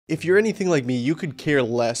If you're anything like me, you could care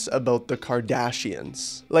less about the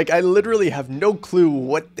Kardashians. Like, I literally have no clue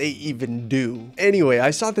what they even do. Anyway,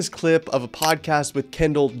 I saw this clip of a podcast with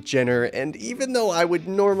Kendall Jenner, and even though I would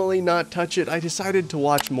normally not touch it, I decided to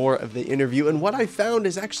watch more of the interview, and what I found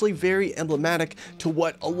is actually very emblematic to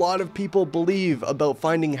what a lot of people believe about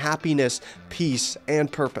finding happiness, peace,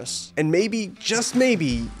 and purpose. And maybe, just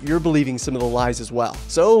maybe, you're believing some of the lies as well.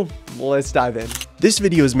 So, let's dive in. This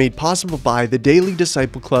video is made possible by the Daily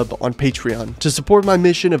Disciple Club on Patreon. To support my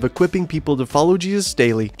mission of equipping people to follow Jesus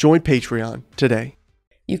daily, join Patreon today.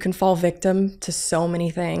 You can fall victim to so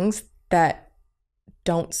many things that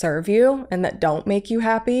don't serve you and that don't make you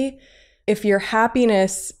happy. If your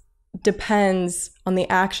happiness depends on the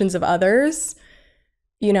actions of others,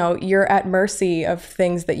 you know, you're at mercy of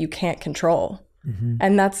things that you can't control. Mm-hmm.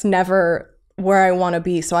 And that's never where I want to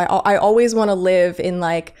be. So I always want to live in,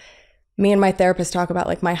 like, me and my therapist talk about,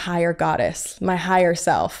 like, my higher goddess, my higher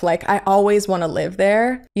self. Like, I always want to live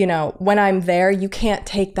there. You know, when I'm there, you can't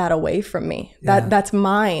take that away from me. That's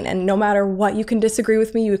mine. And no matter what, you can disagree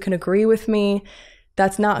with me, you can agree with me.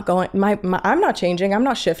 That's not going, I'm not changing. I'm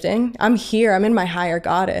not shifting. I'm here. I'm in my higher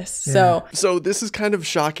goddess. Yeah. So this is kind of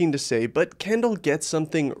shocking to say, but Kendall gets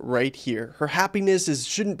something right here. Her happiness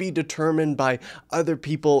shouldn't be determined by other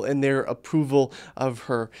people and their approval of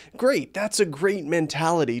her. Great. That's a great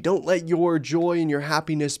mentality. Don't let your joy and your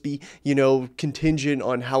happiness be, you know, contingent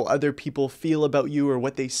on how other people feel about you or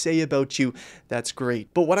what they say about you. That's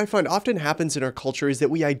great. But what I find often happens in our culture is that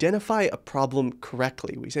we identify a problem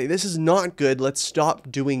correctly. We say, this is not good. Let's stop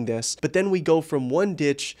doing this. But then we go from one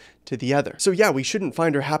ditch to the other. So yeah, we shouldn't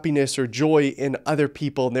find our happiness or joy in other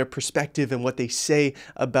people and their perspective and what they say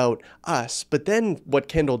about us. But then what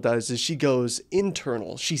Kendall does is she goes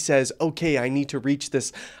internal. She says, okay, I need to reach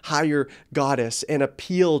this higher goddess and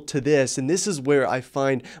appeal to this. And this is where I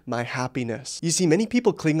find my happiness. You see, many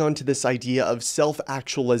people cling on to this idea of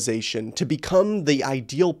self-actualization, to become the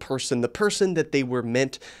ideal person, the person that they were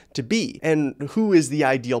meant to be. And who is the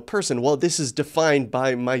ideal person? Well, this is defined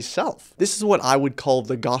by myself. This is what I would call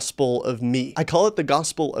the gospel of me. I call it the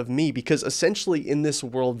gospel of me because essentially in this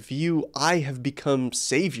worldview, I have become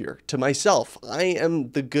savior to myself. I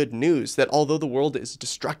am the good news that although the world is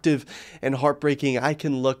destructive and heartbreaking, I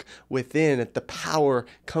can look within at the power,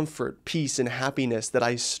 comfort, peace, and happiness that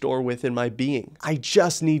I store within my being. I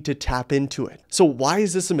just need to tap into it. So why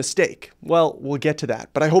is this a mistake? Well, we'll get to that,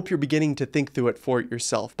 but I hope you're beginning to think through it for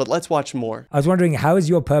yourself. But let's watch more. I was wondering, how has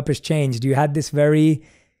your purpose changed? You had this very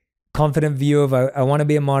confident view of I want to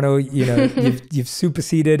be a mono, you know, you've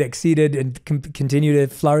superseded, exceeded, and continue to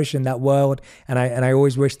flourish in that world. And I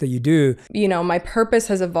always wish that you do. You know, my purpose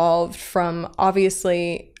has evolved from,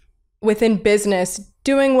 obviously, within business,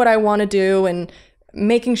 doing what I want to do and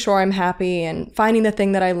making sure I'm happy and finding the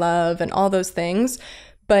thing that I love and all those things.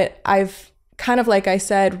 But I've kind of, like I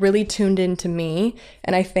said, really tuned into me.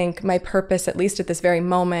 And I think my purpose, at least at this very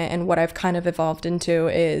moment, and what I've kind of evolved into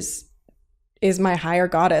is my higher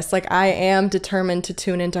goddess. Like, I am determined to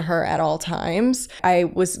tune into her at all times. I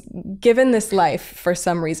was given this life for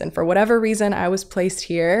some reason. For whatever reason, I was placed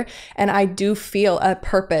here. And I do feel a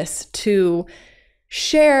purpose to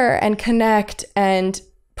share and connect and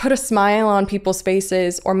put a smile on people's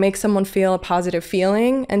faces or make someone feel a positive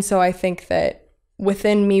feeling. And so I think that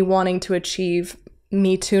within me wanting to achieve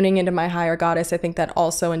me tuning into my higher goddess, I think that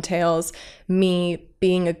also entails me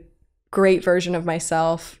being a great version of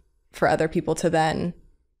myself for other people to then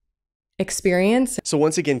experience. So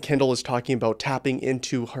once again, Kendall is talking about tapping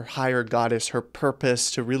into her higher goddess, her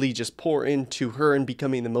purpose, to really just pour into her and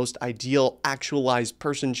becoming the most ideal, actualized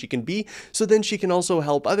person she can be, so then she can also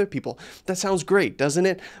help other people. That sounds great, doesn't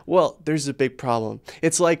it? Well, there's a big problem.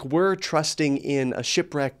 It's like we're trusting in a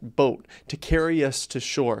shipwrecked boat to carry us to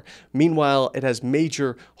shore. Meanwhile, it has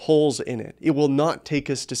major holes in it. It will not take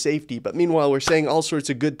us to safety. But meanwhile, we're saying all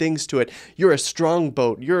sorts of good things to it. You're a strong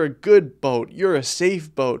boat. You're a good boat. You're a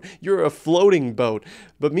safe boat. You're a floating boat.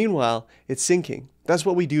 But meanwhile, it's sinking. That's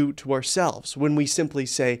what we do to ourselves when we simply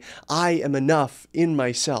say, I am enough in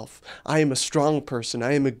myself. I am a strong person.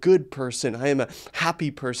 I am a good person. I am a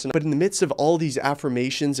happy person. But in the midst of all these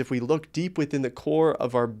affirmations, if we look deep within the core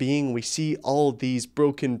of our being, we see all these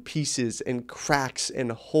broken pieces and cracks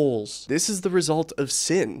and holes. This is the result of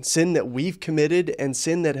sin that we've committed and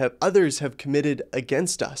sin that others have committed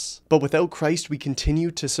against us. But without Christ, we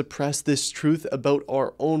continue to suppress this truth about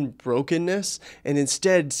our own brokenness and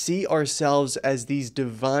instead see ourselves as these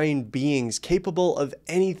divine beings capable of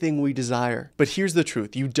anything we desire. But here's the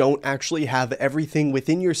truth. You don't actually have everything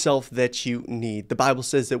within yourself that you need. The Bible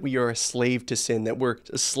says that we are a slave to sin, that we're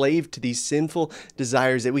a slave to these sinful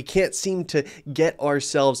desires, that we can't seem to get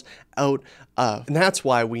ourselves out of. And that's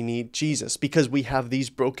why we need Jesus, because we have these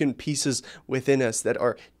broken pieces within us that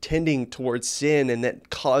are tending towards sin and that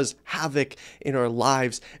cause havoc in our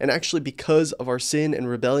lives. And actually, because of our sin and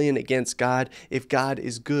rebellion against God, if God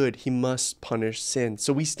is good, he must punish sin.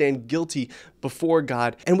 So we stand guilty before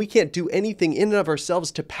God, and we can't do anything in and of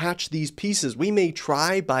ourselves to patch these pieces. We may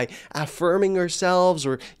try by affirming ourselves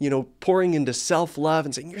or, pouring into self-love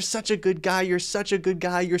and saying, you're such a good guy, you're such a good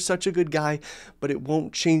guy, you're such a good guy, but it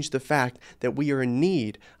won't change the fact that we are in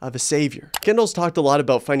need of a savior. Kendall's talked a lot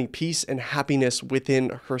about finding peace and happiness within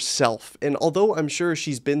herself, and although I'm sure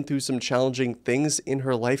she's been through some challenging things in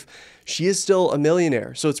her life, she is still a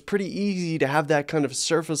millionaire, so it's pretty easy to have that kind of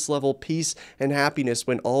surface level peace and happiness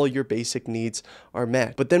when all your basic needs are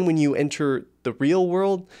met. But then when you enter the real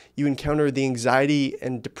world, you encounter the anxiety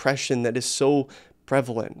and depression that is so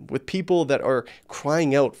prevalent, with people that are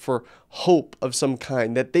crying out for hope of some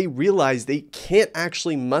kind, that they realize they can't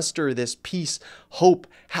actually muster this peace, hope,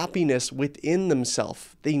 happiness within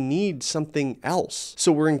themselves. They need something else.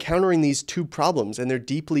 So we're encountering these two problems, and they're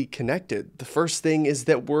deeply connected. The first thing is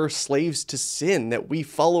that we're slaves to sin, that we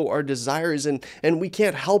follow our desires and we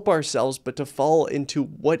can't help ourselves but to fall into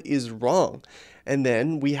what is wrong. And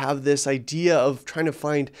then we have this idea of trying to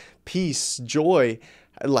find peace, joy,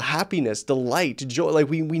 happiness, delight, joy. Like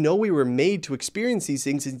we know we were made to experience these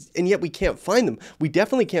things, and yet we can't find them. We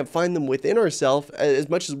definitely can't find them within ourselves as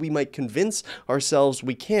much as we might convince ourselves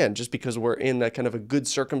we can, just because we're in a kind of a good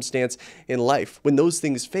circumstance in life. When those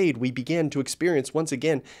things fade, we begin to experience once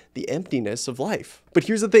again the emptiness of life. But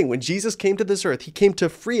here's the thing, when Jesus came to this earth, he came to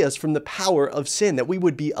free us from the power of sin, that we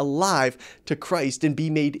would be alive to Christ and be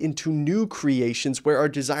made into new creations where our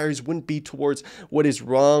desires wouldn't be towards what is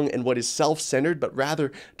wrong and what is self-centered, but rather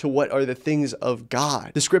to what are the things of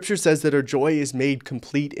God. The scripture says that our joy is made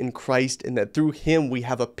complete in Christ, and that through him we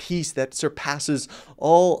have a peace that surpasses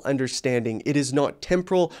all understanding. It is not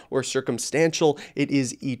temporal or circumstantial, it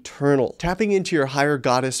is eternal. Tapping into your higher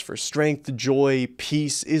goddess for strength, joy,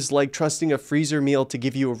 peace is like trusting a freezer meal to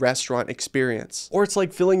give you a restaurant experience. Or it's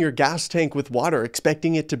like filling your gas tank with water,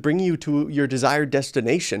 expecting it to bring you to your desired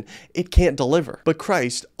destination. It can't deliver, but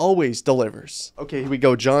Christ always delivers. Okay, here we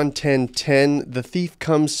go. John 10:10. The thief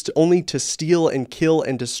comes only to steal and kill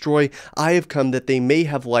and destroy. I have come that they may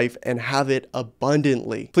have life and have it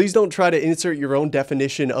abundantly. Please don't try to insert your own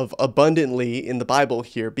definition of abundantly in the Bible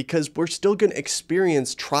here, because we're still going to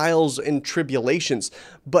experience trials and tribulations,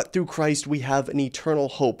 but through Christ we have an eternal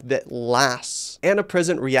hope that lasts, and a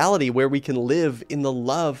present reality where we can live in the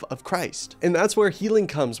love of Christ. And that's where healing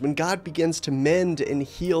comes, when God begins to mend and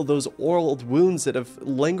heal those old wounds that have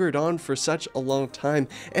lingered on for such a long time,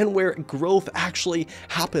 and where growth actually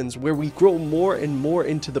happens, where we grow more and more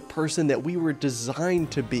into the person that we were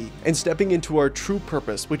designed to be, and stepping into our true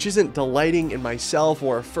purpose, which isn't delighting in myself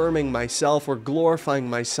or affirming myself or glorifying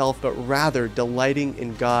myself, but rather delighting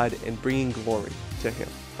in God and bringing glory to him.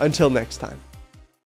 Until next time.